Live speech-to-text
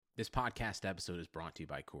This podcast episode is brought to you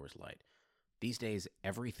by Coors Light. These days,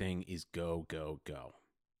 everything is go, go, go.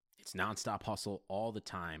 It's nonstop hustle all the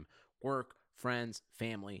time. Work, friends,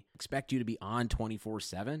 family expect you to be on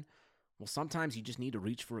 24/7. Well, sometimes you just need to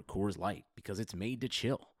reach for a Coors Light because it's made to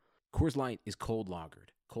chill. Coors Light is cold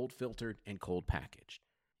lagered, cold filtered, and cold packaged.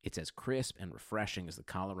 It's as crisp and refreshing as the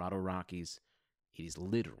Colorado Rockies. It is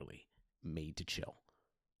literally made to chill.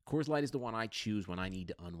 Coors Light is the one I choose when I need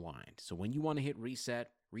to unwind. So when you want to hit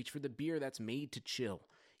reset, reach for the beer that's made to chill.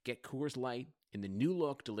 Get Coors Light in the new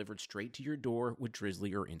look delivered straight to your door with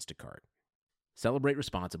Drizzly or Instacart. Celebrate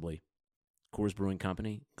responsibly. Coors Brewing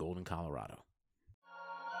Company, Golden, Colorado.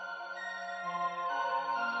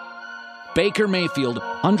 Baker Mayfield,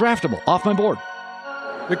 undraftable, off my board.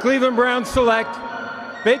 The Cleveland Browns select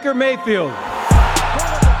Baker Mayfield. What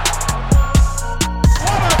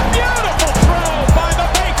a beautiful throw by the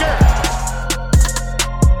Baker!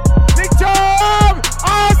 Big Tom!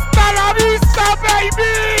 Hasta la vista, baby!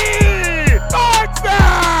 Touchdown!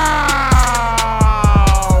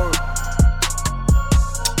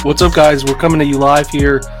 What's up, guys? We're coming to you live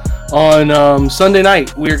here on Sunday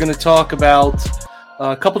night. We're going to talk about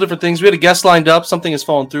a couple different things. We had a guest lined up. Something has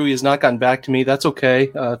fallen through. He has not gotten back to me. That's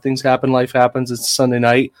okay. Things happen. Life happens. It's Sunday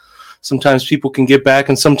night. Sometimes people can get back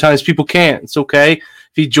and sometimes people can't. It's okay.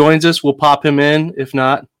 If he joins us, we'll pop him in. If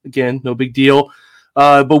not, again, no big deal.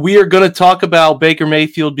 But we are going to talk about Baker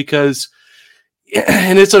Mayfield because,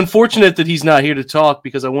 and it's unfortunate that he's not here to talk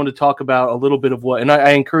because I want to talk about a little bit of what, and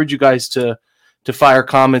I encourage you guys to fire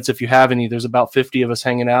comments if you have any. There's about 50 of us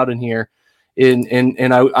hanging out in here.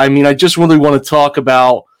 And I just really want to talk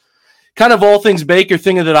about kind of all things Baker,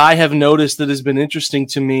 thing that I have noticed that has been interesting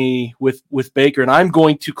to me with Baker, and I'm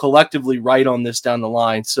going to collectively write on this down the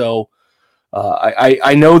line. So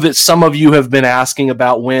I know that some of you have been asking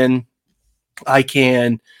about when I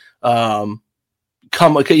can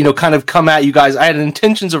come at you guys. I had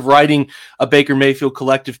intentions of writing a Baker Mayfield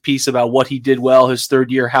collective piece about what he did well his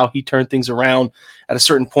third year, how he turned things around at a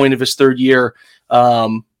certain point of his third year.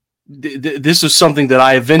 This was something that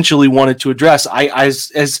I eventually wanted to address.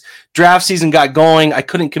 As draft season got going, I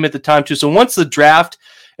couldn't commit the time to. So once the draft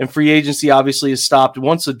and free agency obviously has stopped,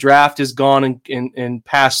 once the draft is gone and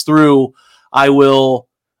passed through, I will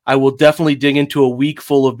definitely dig into a week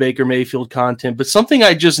full of Baker Mayfield content. But something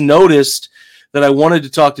I just noticed that I wanted to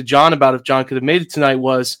talk to John about, if John could have made it tonight,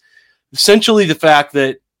 was essentially the fact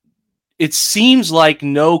that it seems like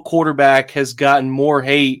no quarterback has gotten more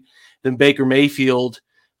hate than Baker Mayfield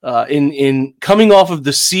in coming off of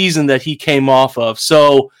the season that he came off of.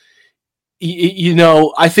 So,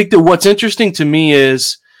 I think that what's interesting to me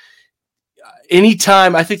is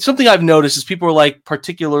anytime, I think something I've noticed is people are like,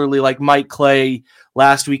 particularly like Mike Clay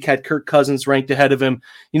last week had Kirk Cousins ranked ahead of him.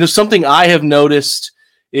 Something I have noticed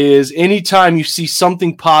is anytime you see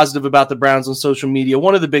something positive about the Browns on social media,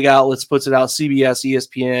 one of the big outlets puts it out, CBS,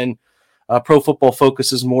 ESPN, Pro Football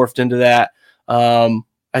Focus has morphed into that.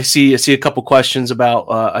 I see a couple questions about,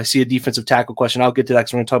 I see a defensive tackle question. I'll get to that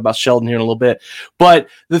because we're going to talk about Sheldon here in a little bit. But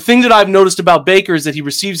the thing that I've noticed about Baker is that he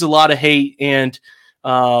receives a lot of hate and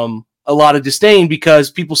a lot of disdain because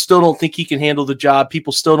people still don't think he can handle the job.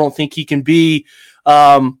 People still don't think he can be,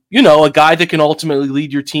 a guy that can ultimately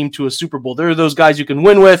lead your team to a Super Bowl. There are those guys you can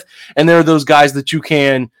win with, and there are those guys that you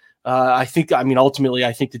can ultimately,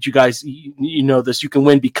 I think that you guys, this, you can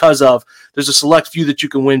win because of. There's a select few that you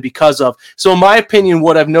can win because of. So in my opinion,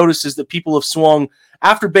 what I've noticed is that people have swung,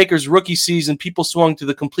 after Baker's rookie season, people swung to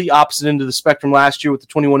the complete opposite end of the spectrum last year with the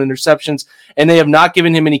 21 interceptions, and they have not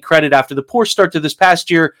given him any credit after the poor start to this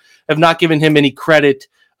past year, have not given him any credit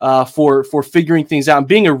for figuring things out and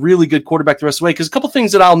being a really good quarterback the rest of the way. Because a couple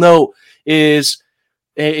things that I'll note is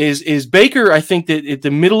Baker, I think that at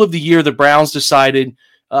the middle of the year, the Browns decided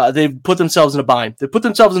they've put themselves in a bind. They put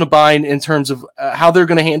themselves in a bind in terms of how they're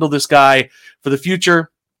going to handle this guy for the future,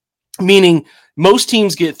 meaning most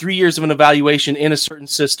teams get 3 years of an evaluation in a certain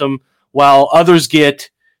system while others get,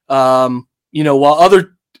 while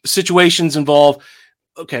other situations involve.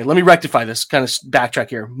 Okay, let me rectify this, kind of backtrack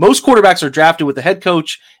here. Most quarterbacks are drafted with a head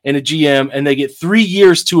coach and a GM, and they get 3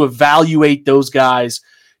 years to evaluate those guys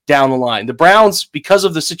down the line. The Browns, because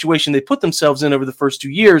of the situation they put themselves in over the first 2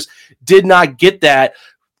 years, did not get that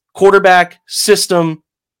quarterback system,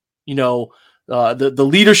 the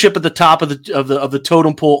leadership at the top of the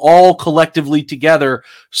totem pole all collectively together.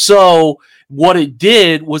 So what it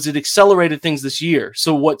did was it accelerated things this year.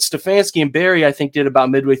 So what Stefanski and Barry, I think, did about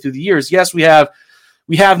midway through the year is, yes, we have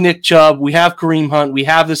Nick Chubb, we have Kareem Hunt, we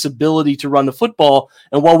have this ability to run the football.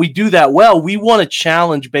 And while we do that well, we want to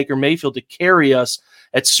challenge Baker Mayfield to carry us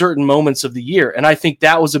at certain moments of the year. And I think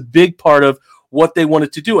that was a big part of what they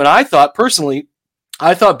wanted to do. And I thought personally,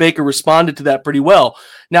 I thought Baker responded to that pretty well.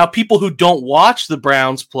 Now, people who don't watch the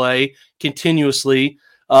Browns play continuously,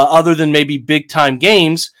 other than maybe big-time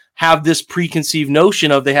games, have this preconceived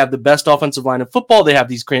notion of they have the best offensive line in football. They have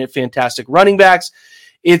these fantastic running backs.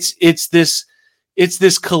 It's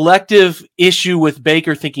this collective issue with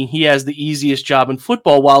Baker thinking he has the easiest job in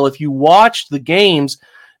football, while if you watched the games,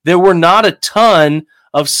 there were not a ton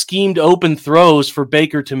of schemed open throws for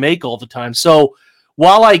Baker to make all the time. So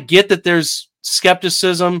while I get that there's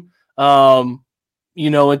skepticism, in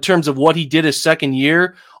terms of what he did his second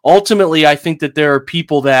year, ultimately I think that there are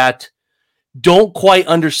people that don't quite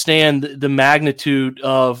understand the magnitude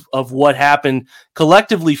of what happened,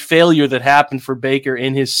 collectively failure that happened for Baker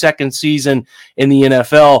in his second season in the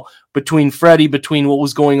NFL, between what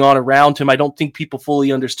was going on around him. I don't think people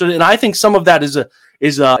fully understood it. And I think some of that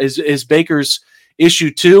is Baker's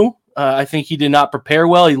issue too. I think he did not prepare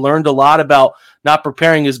well. He learned a lot about not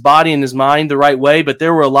preparing his body and his mind the right way, but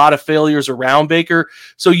there were a lot of failures around Baker.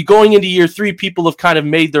 So you going into year 3, people have kind of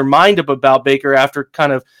made their mind up about Baker after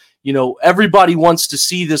kind of, everybody wants to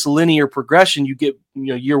see this linear progression. You get,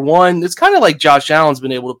 year 1. It's kind of like Josh Allen's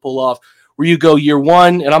been able to pull off, where you go year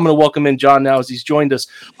 1, and I'm going to welcome in John now as he's joined us.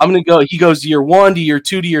 He goes year 1 to year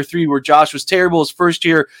 2 to year 3, where Josh was terrible his first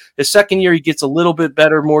year. His second year, he gets a little bit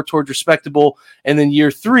better, more towards respectable. And then year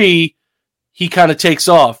 3, he kind of takes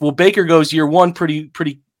off. Well, Baker goes year 1 pretty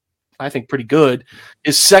good.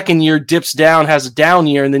 His second year dips down, has a down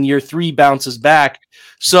year, and then year 3 bounces back.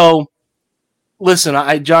 So listen,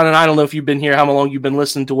 John, and I don't know if you've been here, how long you've been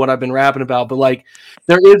listening to what I've been rapping about, but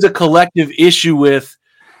there is a collective issue with,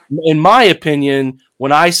 in my opinion,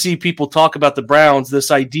 when I see people talk about the Browns,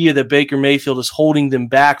 this idea that Baker Mayfield is holding them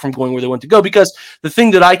back from going where they want to go. Because the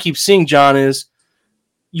thing that I keep seeing, John, is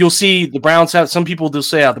you'll see the Browns have, some people do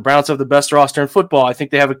say, the Browns have the best roster in football. I think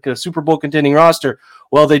they have a Super Bowl contending roster.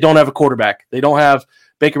 Well, they don't have a quarterback. They don't have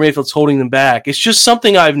Baker Mayfield's holding them back. It's just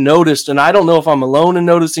something I've noticed, and I don't know if I'm alone in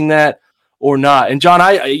noticing that or not. And John,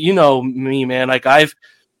 you know me, man,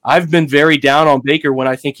 I've been very down on Baker when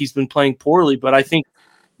I think he's been playing poorly, but I think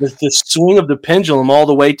the swing of the pendulum all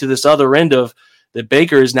the way to this other end of that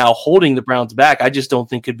Baker is now holding the Browns back, I just don't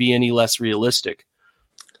think could be any less realistic.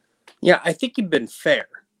 Yeah, I think you've been fair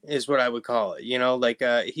is what I would call it.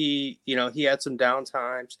 He had some down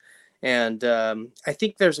times, and I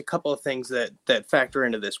think there's a couple of things that factor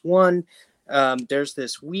into this. One, there's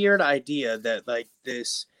this weird idea that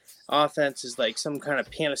this offense is like some kind of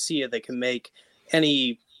panacea that can make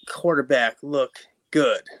any quarterback look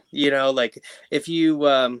good. If you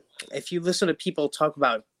listen to people talk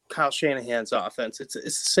about Kyle Shanahan's offense, it's the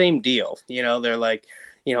same deal. They're like,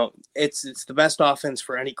 it's the best offense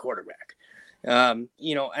for any quarterback. And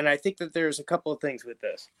I think that there's a couple of things with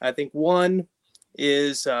this. I think one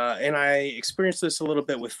is, and I experienced this a little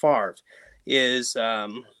bit with Favre, is,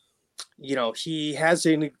 he has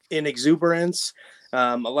an exuberance,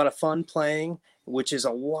 a lot of fun playing, which is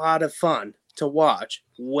a lot of fun to watch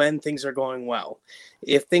when things are going well.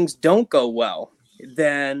 If things don't go well,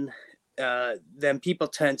 then people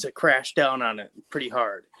tend to crash down on it pretty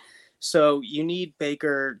hard. So you need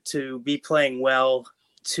Baker to be playing well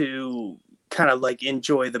to kind of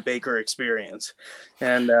enjoy the Baker experience.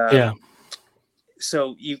 And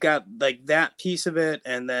so you've got that piece of it.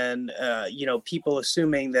 And then, people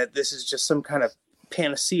assuming that this is just some kind of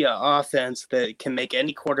panacea offense that can make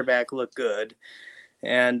any quarterback look good.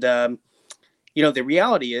 And, the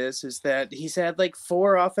reality is that he's had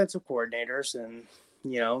 4 offensive coordinators and,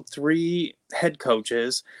 3 head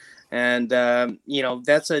coaches. And,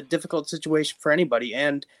 that's a difficult situation for anybody.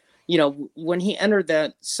 And, when he entered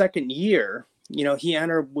that second year, he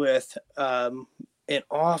entered with an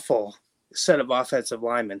awful set of offensive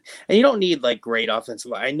linemen. And you don't need great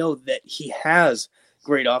offensive line. I know that he has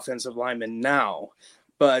great offensive linemen now,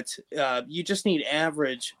 but you just need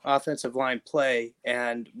average offensive line play.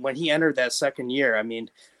 And when he entered that second year, I mean,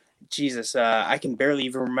 Jesus, I can barely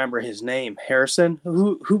even remember his name. Harrison,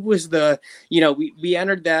 who was the, we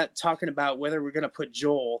entered that talking about whether we're going to put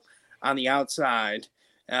Joel on the outside.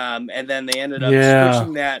 And then they ended up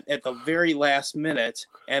switching that at the very last minute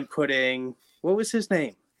and putting, what was his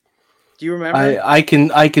name? Do you remember? I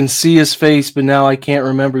can see his face, but now I can't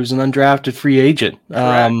remember. He was an undrafted free agent.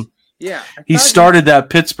 Yeah. He started that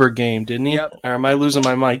Pittsburgh game, didn't he? Yep. Or am I losing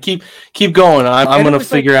my mind? Keep going. I'm going to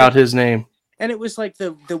figure out his name. And it was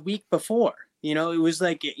the week before. It was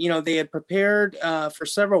they had prepared for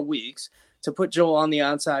several weeks to put Joel on the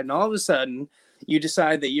outside, and all of a sudden you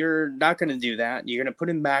decide that you're not going to do that. You're going to put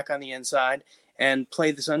him back on the inside and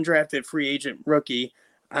play this undrafted free agent rookie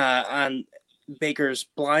on Baker's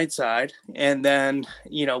blind side. And then,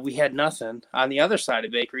 we had nothing on the other side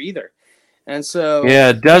of Baker either. And so,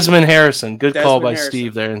 yeah, Desmond Harrison. Good call by Harrison.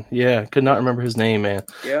 Steve there. Yeah, could not remember his name, man.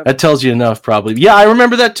 Yep. That tells you enough, probably. Yeah, I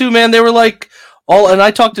remember that too, man. They were like and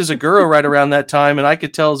I talked to Zagura right around that time, and I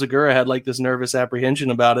could tell Zagura had like this nervous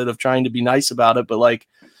apprehension about it, of trying to be nice about it, but like,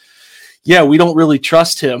 yeah, we don't really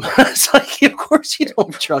trust him. It's like, of course you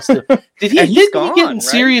don't trust him. Did he get in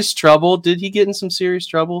serious trouble? Did he get in some serious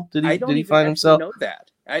trouble? Did he find himself? Know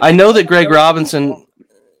that. I know that Greg Robinson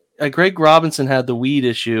had the weed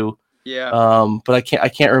issue. Yeah. But I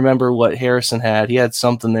can't remember what Harrison had. He had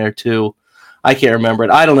something there too. I can't remember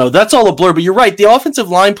it. I don't know. That's all a blur. But you're right. The offensive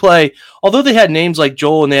line play, although they had names like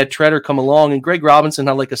Joel and they had Treader come along, and Greg Robinson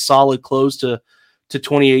had like a solid close to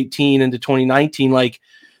 2018 into 2019. Like,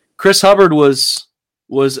 Chris Hubbard was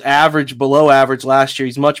average, below average last year.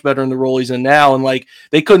 He's much better in the role he's in now. And like,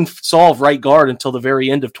 they couldn't solve right guard until the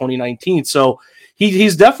very end of 2019. So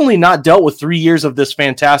he's definitely not dealt with 3 years of this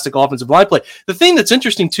fantastic offensive line play. The thing that's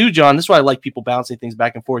interesting too, John, this is why I like people bouncing things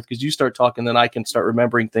back and forth, because you start talking, then I can start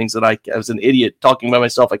remembering things that I, as an idiot talking by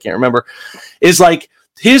myself, I can't remember, is like,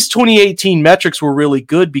 his 2018 metrics were really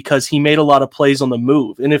good because he made a lot of plays on the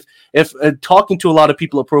move. And if talking to a lot of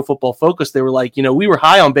people at Pro Football Focus, they were like, we were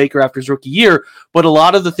high on Baker after his rookie year, but a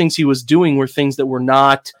lot of the things he was doing were things that were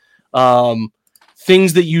not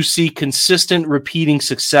things that you see consistent repeating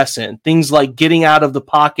success in. Things like getting out of the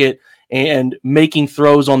pocket and making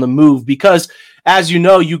throws on the move, because as you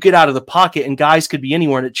know, you get out of the pocket and guys could be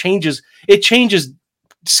anywhere, and it changes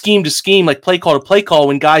scheme to scheme, like play call to play call,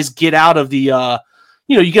 when guys get out of the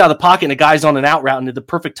you get out of the pocket and a guy's on an out route, and at the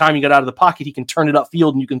perfect time you got out of the pocket, he can turn it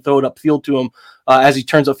upfield and you can throw it upfield to him as he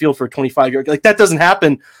turns upfield for a 25-yard. Like, that doesn't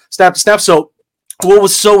happen snap to snap. So what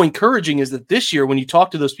was so encouraging is that this year, when you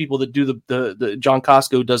talk to those people that do the John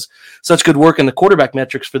Costco does such good work in the quarterback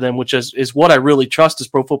metrics for them, which is what I really trust as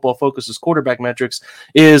Pro Football Focus's quarterback metrics,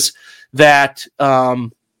 is that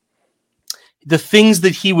the things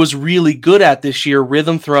that he was really good at this year,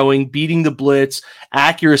 rhythm throwing, beating the blitz,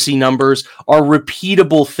 accuracy numbers, are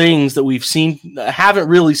repeatable things that haven't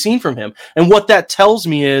really seen from him. And what that tells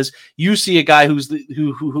me is, you see a guy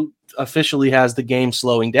who officially has the game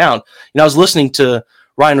slowing down. I was listening to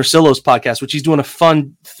Ryan Ursillo's podcast, which he's doing a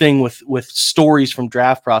fun thing with stories from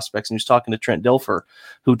draft prospects, and he's talking to Trent Dilfer,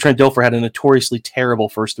 who had a notoriously terrible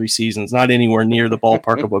first 3 seasons, not anywhere near the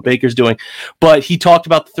ballpark of what Baker's doing. But he talked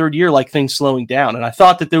about the third year, like things slowing down. And I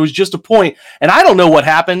thought that there was just a point, and I don't know what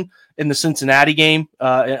happened in the Cincinnati game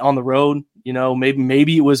on the road.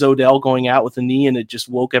 Maybe it was Odell going out with a knee and it just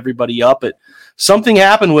woke everybody up. But something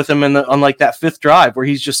happened with him on like that 5th drive where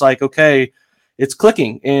he's just like, okay, it's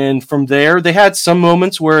clicking. And from there, they had some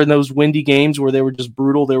moments where in those windy games where they were just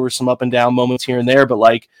brutal, there were some up and down moments here and there. But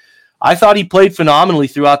like, I thought he played phenomenally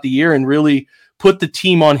throughout the year and really put the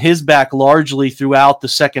team on his back largely throughout the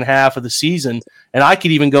second half of the season. And I could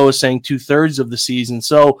even go as saying 2/3 of the season.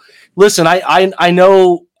 So listen, I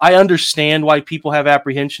know, I understand why people have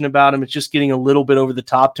apprehension about him. It's just getting a little bit over the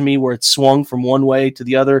top to me, where it's swung from one way to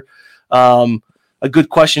the other. A good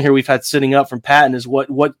question here we've had sitting up from Patton is,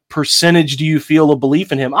 what percentage do you feel a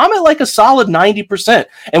belief in him? I'm at like a solid 90%.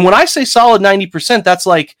 And when I say solid 90%, that's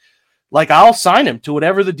like I'll sign him to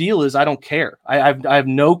whatever the deal is. I don't care. I have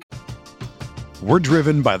no. We're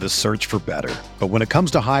driven by the search for better. But when it comes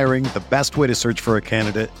to hiring, the best way to search for a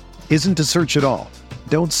candidate isn't to search at all.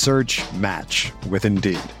 Don't search, match with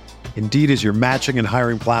Indeed. Indeed is your matching and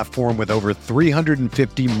hiring platform with over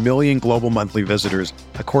 350 million global monthly visitors,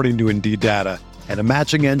 according to Indeed data, and a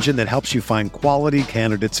matching engine that helps you find quality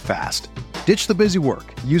candidates fast. Ditch the busy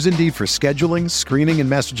work. Use Indeed for scheduling, screening,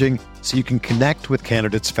 and messaging so you can connect with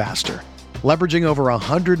candidates faster. Leveraging over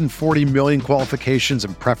 140 million qualifications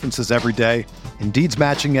and preferences every day, Indeed's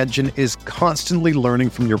matching engine is constantly learning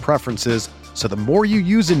from your preferences, so the more you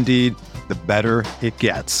use Indeed, the better it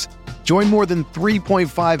gets. Join more than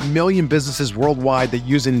 3.5 million businesses worldwide that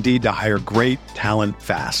use Indeed to hire great talent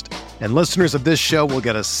fast. And listeners of this show will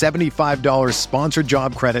get a $75 sponsored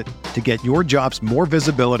job credit to get your jobs more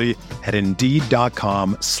visibility at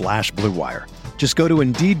Indeed.com/Blue Wire. Just go to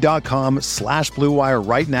Indeed.com/Blue Wire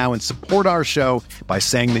right now and support our show by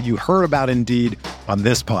saying that you heard about Indeed on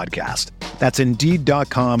this podcast. That's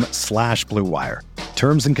Indeed.com/Blue Wire.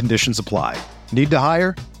 Terms and conditions apply. Need to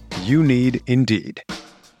hire? You need Indeed.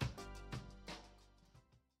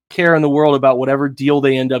 Care in the world about whatever deal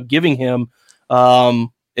they end up giving him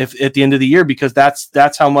if at the end of the year, because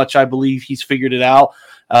that's how much I believe he's figured it out.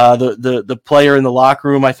 The player in the locker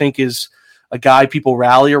room, I think, is a guy people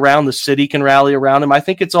rally around. The city can rally around him. I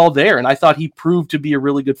think it's all there, and I thought he proved to be a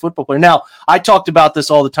really good football player. Now, I talked about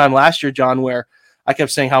this all the time last year, John, where I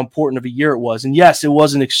kept saying how important of a year it was. And yes, it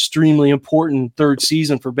was an extremely important third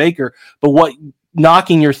season for Baker, but what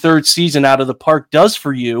knocking your third season out of the park does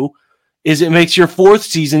for you is it makes your fourth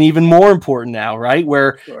season even more important now, right?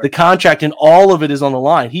 Where the contract and all of it is on the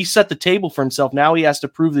line. He set the table for himself. Now he has to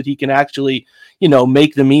prove that he can actually,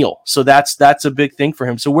 make the meal. So that's a big thing for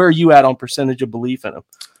him. So where are you at on percentage of belief in him?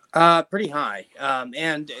 Pretty high.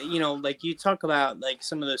 And like you talk about like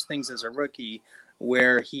some of those things as a rookie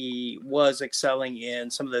where he was excelling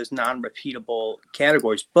in some of those non-repeatable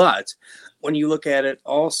categories. But when you look at it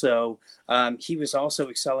also, he was also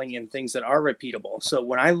excelling in things that are repeatable. So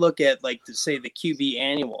when I look at the QB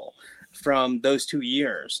annual from those 2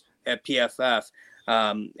 years at PFF,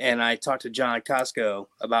 and I talked to John Costco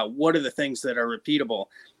about what are the things that are repeatable,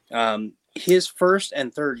 his first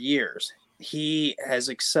and third years, he has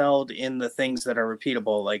excelled in the things that are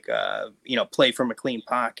repeatable, like, play from a clean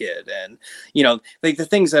pocket. And, the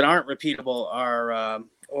things that aren't repeatable are,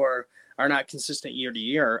 or are not consistent year to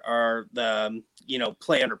year are the,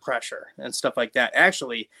 play under pressure and stuff like that.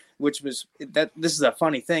 Actually, this is a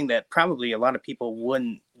funny thing that probably a lot of people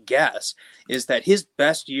wouldn't guess, is that his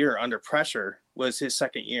best year under pressure was his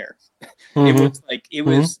second year. Mm-hmm. It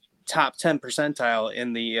was top 10 percentile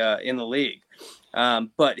in the league.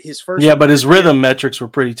 But his first, but his rhythm metrics were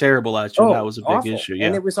pretty terrible last year. That was a big awful issue. Yeah.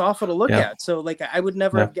 And it was awful to look at. So I would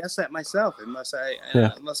never have guessed that myself unless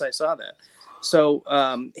I saw that.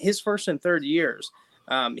 So his first and third years,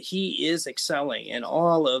 he is excelling in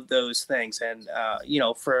all of those things. And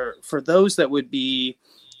for those that would be,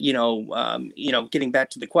 getting back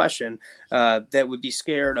to the question, that would be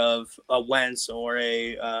scared of a Wentz or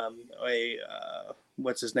a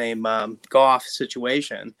what's his name, Goff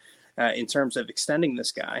situation. In terms of extending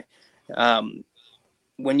this guy,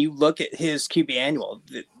 when you look at his QB annual,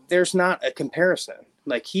 there's not a comparison.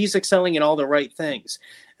 Like, he's excelling in all the right things.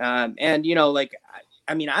 I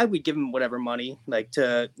would give him whatever money,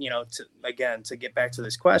 to get back to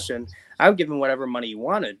this question, I would give him whatever money he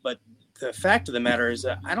wanted. But the fact of the matter is,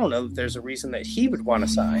 I don't know that there's a reason that he would want to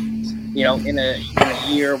sign, in a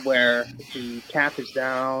year where the cap is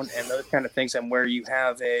down and those kind of things, and where you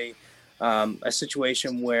have a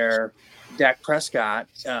situation where Dak Prescott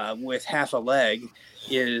with half a leg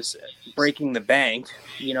is breaking the bank,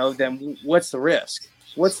 then what's the risk?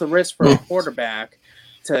 What's the risk for a quarterback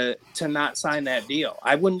to not sign that deal?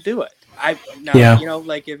 I wouldn't do it.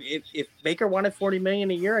 If Baker wanted $40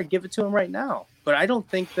 million a year, I'd give it to him right now. But I don't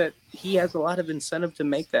think that he has a lot of incentive to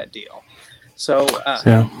make that deal. So I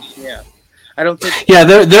don't think. Yeah,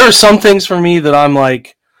 there are some things for me that I'm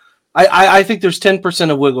like, I think there's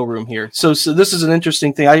 10% of wiggle room here. So this is an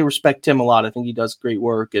interesting thing. I respect Tim a lot. I think he does great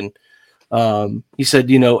work. And he said,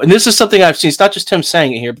 and this is something I've seen. It's not just Tim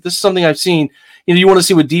saying it here, but this is something I've seen. You want to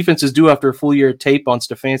see what defenses do after a full year of tape on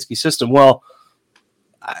Stefanski's system. Well,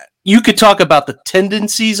 you could talk about the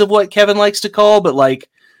tendencies of what Kevin likes to call, but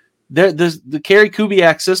the Gary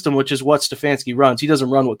Kubiak system, which is what Stefanski runs. He doesn't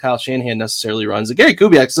run what Kyle Shanahan necessarily runs. The Gary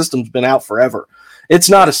Kubiak system's been out forever. It's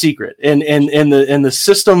not a secret. And the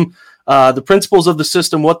system, the principles of the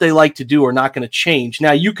system, what they like to do are not going to change.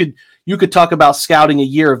 Now you could talk about scouting a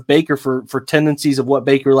year of Baker for tendencies of what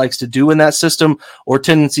Baker likes to do in that system, or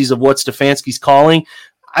tendencies of what Stefanski's calling.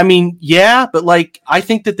 I mean, yeah, but I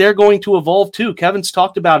think that they're going to evolve too. Kevin's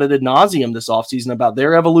talked about it ad nauseum this offseason about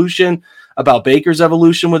their evolution, about Baker's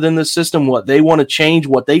evolution within the system, what they want to change,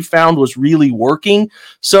 what they found was really working.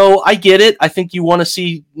 So I get it. I think you want to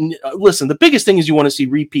see, listen, the biggest thing is you want to see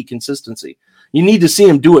repeat consistency. You need to see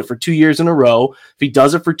him do it for 2 years in a row. If he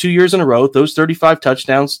does it for 2 years in a row, those 35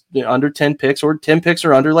 touchdowns, under 10 picks or 10 picks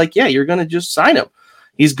or under, you're going to just sign him.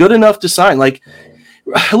 He's good enough to sign.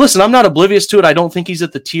 Listen, I'm not oblivious to it. I don't think he's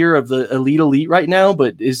at the tier of the elite right now,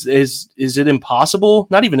 but is it impossible?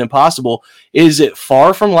 Not even impossible. Is it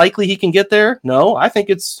far from likely he can get there? No, I think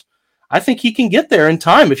he can get there in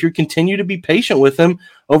time. If you continue to be patient with him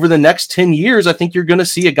over the next 10 years, I think you're going to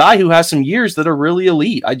see a guy who has some years that are really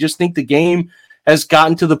elite. I just think the game has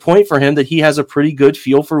gotten to the point for him that he has a pretty good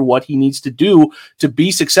feel for what he needs to do to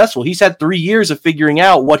be successful. He's had 3 years of figuring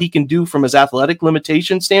out what he can do from his athletic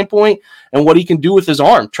limitation standpoint and what he can do with his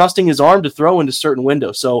arm, trusting his arm to throw into certain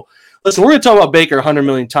windows. So listen, we're going to talk about Baker 100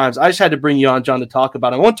 million times. I just had to bring you on, John, to talk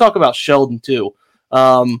about it. I want to talk about Sheldon too.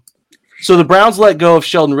 So the Browns let go of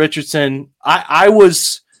Sheldon Richardson.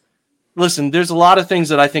 Listen, there's a lot of things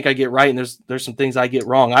that I think I get right, and there's some things I get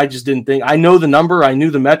wrong. I just didn't think. I know the number. I knew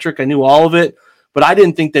the metric. I knew all of it. But I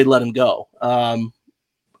didn't think they'd let him go. I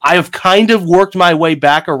have kind of worked my way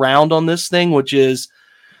back around on this thing, which is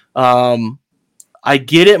I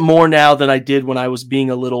get it more now than I did when I was being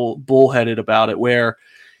a little bullheaded about it, where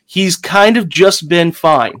he's kind of just been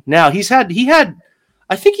fine. Now, he had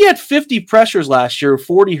I think he had 50 pressures last year,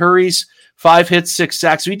 40 hurries, 5 hits, 6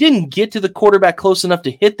 sacks. So he didn't get to the quarterback close enough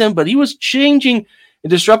to hit them, but he was changing and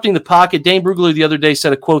disrupting the pocket. Dane Brugler the other day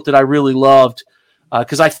said a quote that I really loved,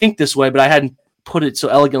 because I think this way, but I hadn't put it so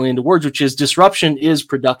elegantly into words, which is disruption is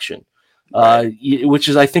production, which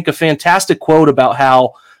is, I think, a fantastic quote about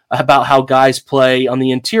how guys play on the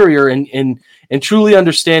interior and truly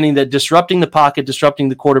understanding that disrupting the pocket, disrupting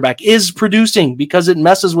the quarterback is producing because it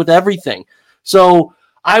messes with everything. So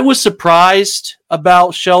I was surprised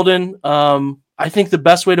about Sheldon. I think the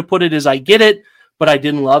best way to put it is I get it, but I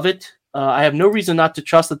didn't love it. I have no reason not to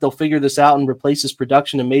trust that they'll figure this out and replace his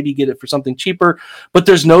production and maybe get it for something cheaper. But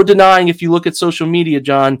there's no denying, if you look at social media,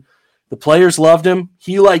 John, the players loved him.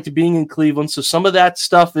 He liked being in Cleveland. So some of that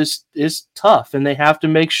stuff is tough, and they have to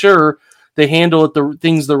make sure they handle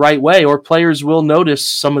things the right way, or players will notice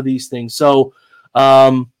some of these things. So,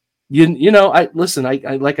 like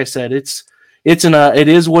I said, it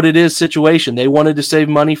is what it is situation. They wanted to save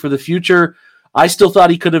money for the future. I still thought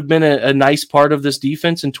he could have been a nice part of this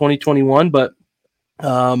defense in 2021, but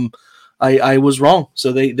I was wrong.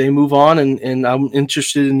 So they move on, and I'm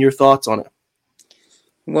interested in your thoughts on it.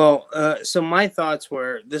 Well, so my thoughts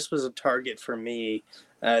were this was a target for me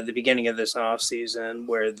at the beginning of this offseason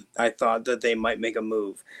where I thought that they might make a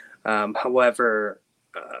move. However,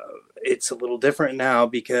 it's a little different now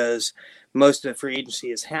because most of the free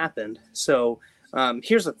agency has happened. So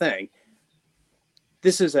here's the thing.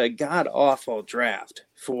 This is a god-awful draft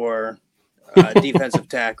for defensive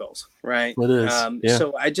tackles, right? It is. Yeah.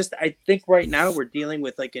 So I think right now we're dealing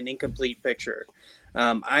with like an incomplete picture.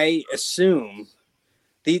 I assume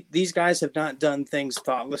these guys have not done things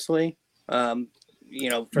thoughtlessly.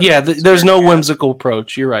 There's no whimsical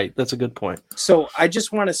approach. You're right. That's a good point. So I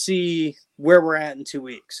just want to see where we're at in 2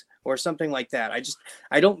 weeks or something like that.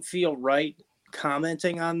 I don't feel right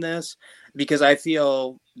commenting on this because I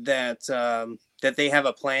feel that that they have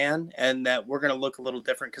a plan and that we're going to look a little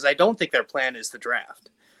different because I don't think their plan is the draft.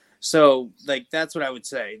 So, that's what I would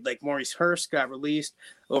say. Like, Maurice Hurst got released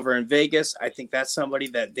over in Vegas. I think that's somebody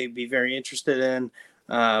that they'd be very interested in.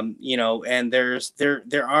 And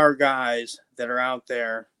there are guys that are out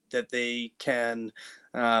there that they can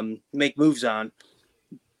make moves on.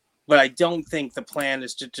 But I don't think the plan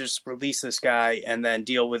is to just release this guy and then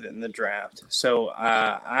deal with it in the draft. So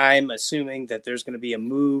I'm assuming that there's going to be a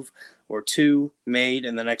move or two made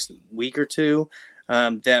in the next week or two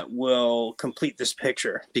that will complete this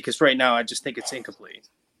picture. Because right now I just think it's incomplete.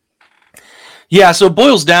 Yeah, so it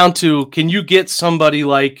boils down to, can you get somebody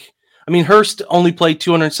like, Hurst only played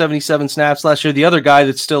 277 snaps last year. The other guy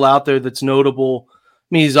that's still out there that's notable,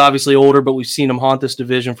 he's obviously older, but we've seen him haunt this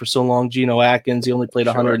division for so long. Geno Atkins, he only played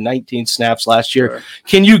 119 snaps last year. Sure.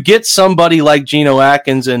 Can you get somebody like Geno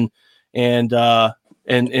Atkins and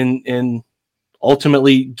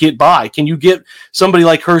ultimately get by? Can you get somebody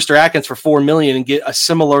like Hurst or Atkins for $4 million and get a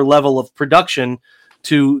similar level of production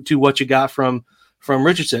to what you got from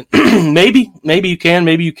Richardson? maybe you can,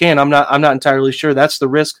 maybe you can. I'm not entirely sure. That's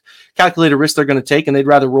the calculated risk they're going to take, and they'd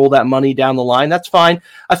rather roll that money down the line. That's fine.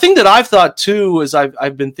 A thing that I've thought too, as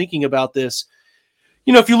I've been thinking about this,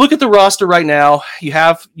 if you look at the roster right now, you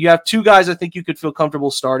have two guys I think you could feel comfortable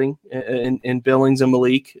starting in Billings and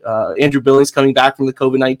Malik. Andrew Billings coming back from the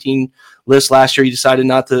COVID-19 list last year. He decided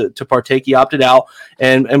not to partake. He opted out.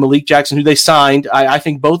 And Malik Jackson, who they signed, I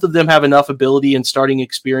think both of them have enough ability and starting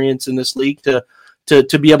experience in this league to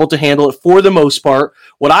be able to handle it for the most part.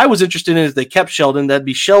 What I was interested in is they kept Sheldon. That'd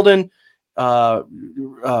be Sheldon,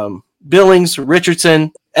 Billings,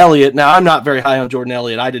 Richardson, Elliott. Now, I'm not very high on Jordan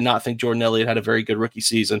Elliott. I did not think Jordan Elliott had a very good rookie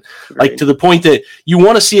season. Right. Like, to the point that you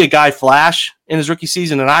want to see a guy flash in his rookie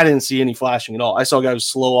season, and I didn't see any flashing at all. I saw a guy who was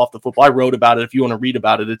slow off the football. I wrote about it. If you want to read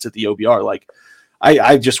about it, it's at the OBR. Like,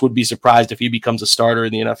 I just would be surprised if he becomes a starter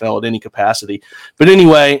in the NFL at any capacity. But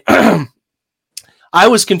anyway, I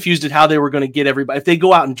was confused at how they were going to get everybody. If they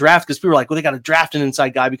go out and draft, because people were like, well, they got to draft an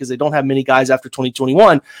inside guy because they don't have many guys after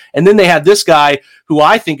 2021. And then they had this guy who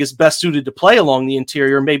I think is best suited to play along the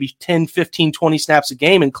interior, maybe 10, 15, 20 snaps a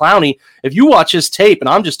game in Clowney. If you watch his tape, and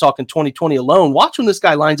I'm just talking 2020 alone, watch when this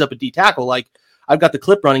guy lines up at D tackle. Like, I've got the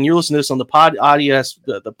clip running. You're listening to this on the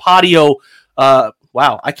Podio.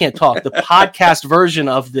 Wow, I can't talk. The podcast version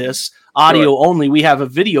of this, audio only. We have a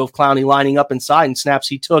video of Clowney lining up inside and snaps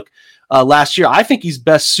he took last year. I think he's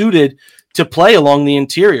best suited to play along the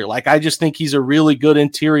interior. Like, I just think he's a really good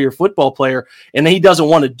interior football player, and he doesn't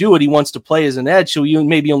want to do it. He wants to play as an edge, so he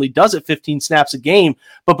maybe only does it 15 snaps a game.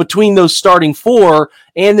 But between those starting four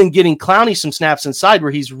and then getting Clowney some snaps inside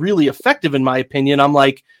where he's really effective, in my opinion, I'm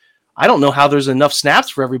like, I don't know how there's enough snaps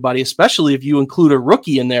for everybody, especially if you include a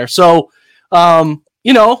rookie in there. So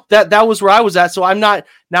that was where I was at. So I'm not,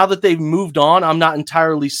 now that they've moved on, I'm not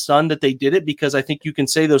entirely stunned that they did it, because I think you can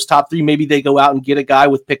say those top three, maybe they go out and get a guy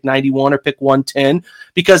with pick 91 or pick 110,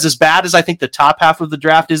 because as bad as I think the top half of the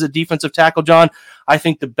draft is at defensive tackle, John, I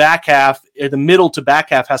think the back half, the middle to back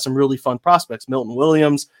half, has some really fun prospects. Milton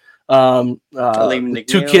Williams, the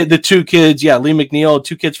two kids, Lee McNeil,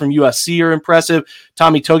 two kids from USC are impressive.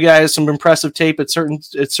 Tommy Togiai has some impressive tape at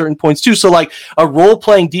certain points too. So like a role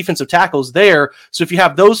playing defensive tackles there. So if you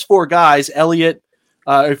have those four guys, Elliott,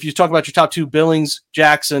 if you talk about your top two, Billings,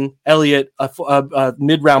 Jackson, Elliott, a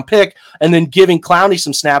mid-round pick, and then giving Clowney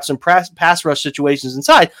some snaps and pass rush situations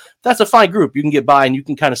inside, that's a fine group. You can get by and you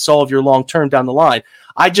can kind of solve your long-term down the line.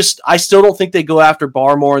 I still don't think they go after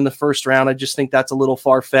Barmore in the first round. I just think that's a little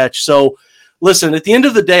far-fetched. So listen, at the end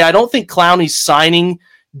of the day, I don't think Clowney's signing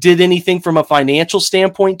did anything from a financial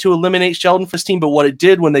standpoint to eliminate Sheldon from his team, but what it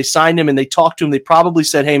did when they signed him and they talked to him, they probably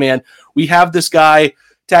said, hey man, we have this guy,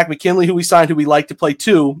 Tack McKinley, who we signed, who we like to play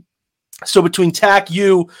too. So between Tack,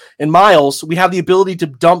 you, and Miles, we have the ability to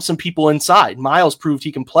dump some people inside. Miles proved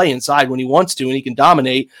he can play inside when he wants to, and he can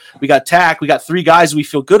dominate. We got Tack. We got three guys we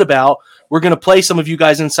feel good about. We're going to play some of you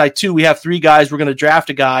guys inside too. We have three guys. We're going to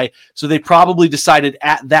draft a guy. So they probably decided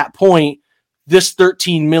at that point, this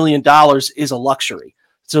 $13 million is a luxury.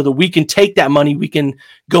 So that we can take that money, we can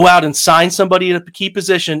go out and sign somebody at a key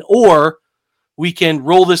position, or we can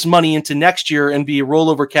roll this money into next year and be a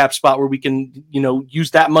rollover cap spot where we can, use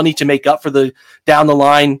that money to make up for the down the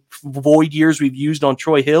line void years we've used on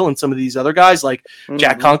Troy Hill and some of these other guys like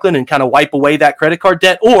Jack Conklin, and kind of wipe away that credit card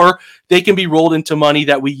debt, or they can be rolled into money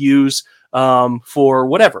that we use for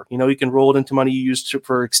whatever. You can roll it into money you use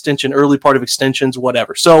for extension, early part of extensions,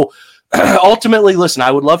 whatever. So ultimately, listen,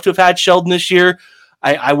 I would love to have had Sheldon this year.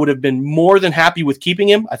 I would have been more than happy with keeping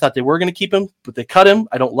him. I thought they were going to keep him, but they cut him.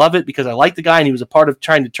 I don't love it because I like the guy and he was a part of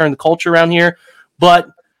trying to turn the culture around here. But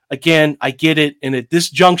again, I get it. And at this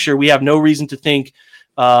juncture, we have no reason to think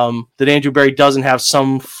that Andrew Berry doesn't have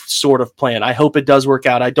some sort of plan. I hope it does work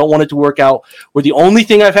out. I don't want it to work out where the only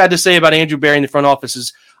thing I've had to say about Andrew Berry in the front office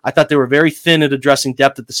is I thought they were very thin at addressing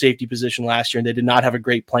depth at the safety position last year, and they did not have a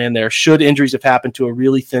great plan there. Should injuries have happened to a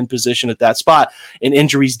really thin position at that spot, and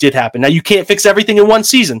injuries did happen. Now, you can't fix everything in one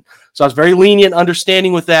season, so I was very lenient,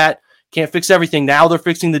 understanding with that. Can't fix everything. Now they're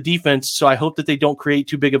fixing the defense, so I hope that they don't create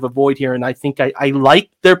too big of a void here, and I think I like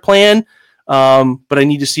their plan, but I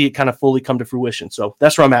need to see it kind of fully come to fruition. So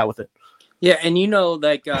that's where I'm at with it. Yeah, and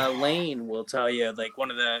Lane will tell you, one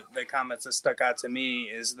of the comments that stuck out to me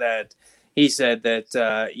is that he said that,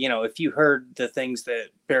 if you heard the things that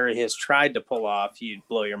Barry has tried to pull off, you'd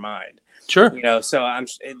blow your mind. Sure. So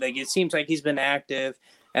it seems like he's been active.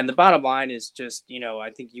 And the bottom line is just,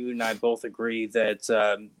 I think you and I both agree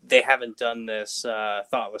that they haven't done this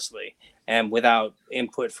thoughtlessly and without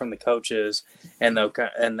input from the coaches and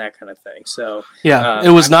that kind of thing. So yeah, it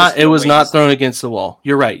was not thrown against the wall.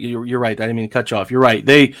 You're right. You're right. I didn't mean to cut you off. You're right.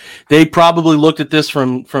 They probably looked at this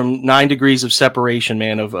from 9 degrees of separation,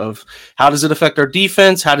 man, of how does it affect our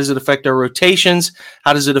defense? How does it affect our rotations?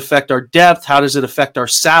 How does it affect our depth? How does it affect our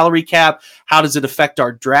salary cap? How does it affect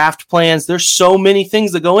our draft plans? There's so many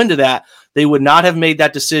things that go into that. They would not have made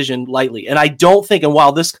that decision lightly. And I don't think, and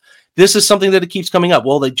while this is something that it keeps coming up.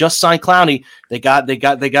 Well, they just signed Clowney.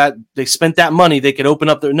 They spent that money. They could open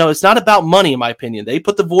up no, it's not about money, in my opinion. They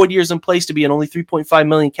put the void years in place to be an only $3.5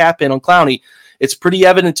 million cap hit on Clowney. It's pretty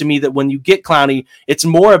evident to me that when you get Clowney, it's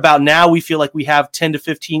more about now we feel like we have 10 to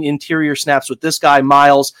 15 interior snaps with this guy,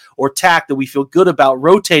 Miles, or Tack, that we feel good about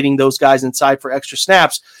rotating those guys inside for extra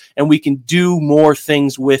snaps, and we can do more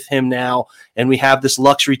things with him now, and we have this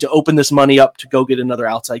luxury to open this money up to go get another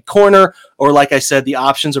outside corner, or like I said, the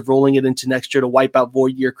options of rolling it into next year to wipe out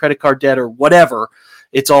void year credit card debt or whatever.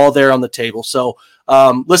 It's all there on the table. So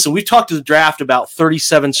listen, we've talked to the draft about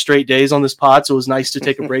 37 straight days on this pod, so it was nice to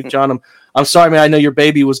take a break, John. I'm sorry, man. I know your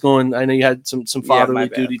baby was going. I know you had some fatherly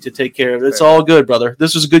duty to take care of. It's all good, brother.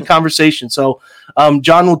 This was a good conversation. So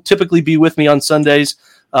John will typically be with me on Sundays,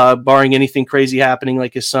 barring anything crazy happening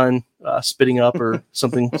like his son spitting up or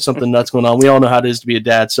something nuts going on. We all know how it is to be a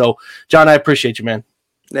dad. So, John, I appreciate you, man.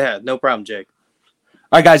 Yeah, no problem, Jake.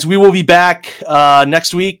 All right, guys, we will be back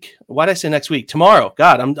next week. Why did I say next week? Tomorrow.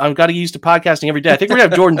 God, I'm got to get used to podcasting every day. I think we're going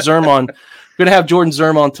to have Jordan Zerm on. We're going to have Jordan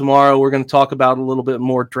Zerm on tomorrow. We're going to talk about a little bit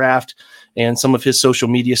more draft and some of his social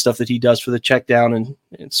media stuff that he does for the check down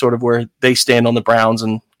and sort of where they stand on the Browns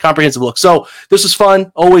and comprehensive look. So this was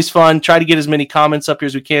fun, always fun. Try to get as many comments up here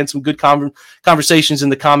as we can. Some good conversations in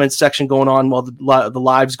the comments section going on while the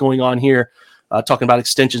live's going on here. talking about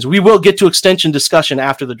extensions. We will get to extension discussion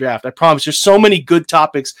after the draft. I promise. There's so many good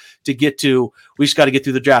topics to get to. We just got to get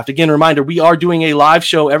through the draft. Again, reminder, we are doing a live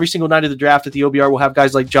show every single night of the draft at the OBR. We'll have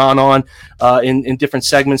guys like John on in different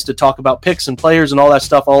segments to talk about picks and players and all that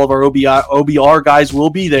stuff. All of our OBR guys will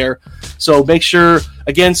be there. So make sure,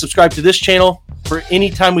 again, subscribe to this channel. For any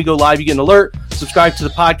time we go live, you get an alert. Subscribe to the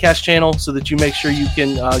podcast channel so that you make sure you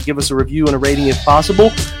can give us a review and a rating if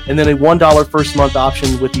possible. And then a $1 first month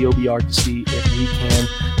option with the OBR to see if we can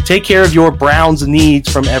take care of your Browns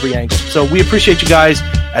needs from every angle. So we appreciate you guys.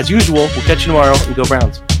 As usual, we'll catch you tomorrow, and go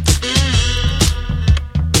Browns.